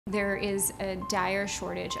There is a dire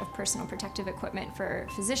shortage of personal protective equipment for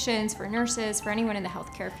physicians, for nurses, for anyone in the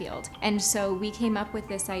healthcare field. And so we came up with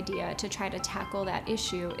this idea to try to tackle that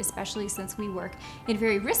issue, especially since we work in a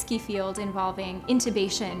very risky field involving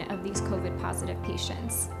intubation of these COVID-positive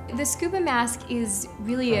patients. The scuba mask is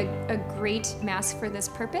really a great mask for this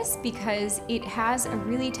purpose because it has a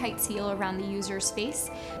really tight seal around the user's face.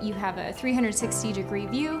 You have a 360-degree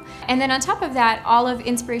view, and then on top of that, all of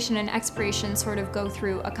inspiration and expiration sort of go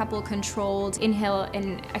through a couple controlled inhale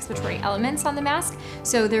and expiratory elements on the mask,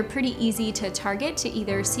 so they're pretty easy to target to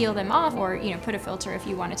either seal them off or put a filter if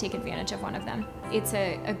you want to take advantage of one of them. It's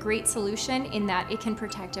a great solution in that it can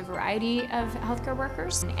protect a variety of healthcare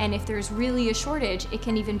workers, and if there's really a shortage, it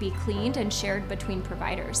can even be cleaned and shared between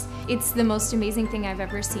providers. It's the most amazing thing I've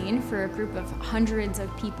ever seen for a group of hundreds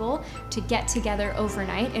of people to get together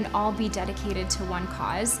overnight and all be dedicated to one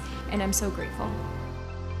cause, and I'm so grateful.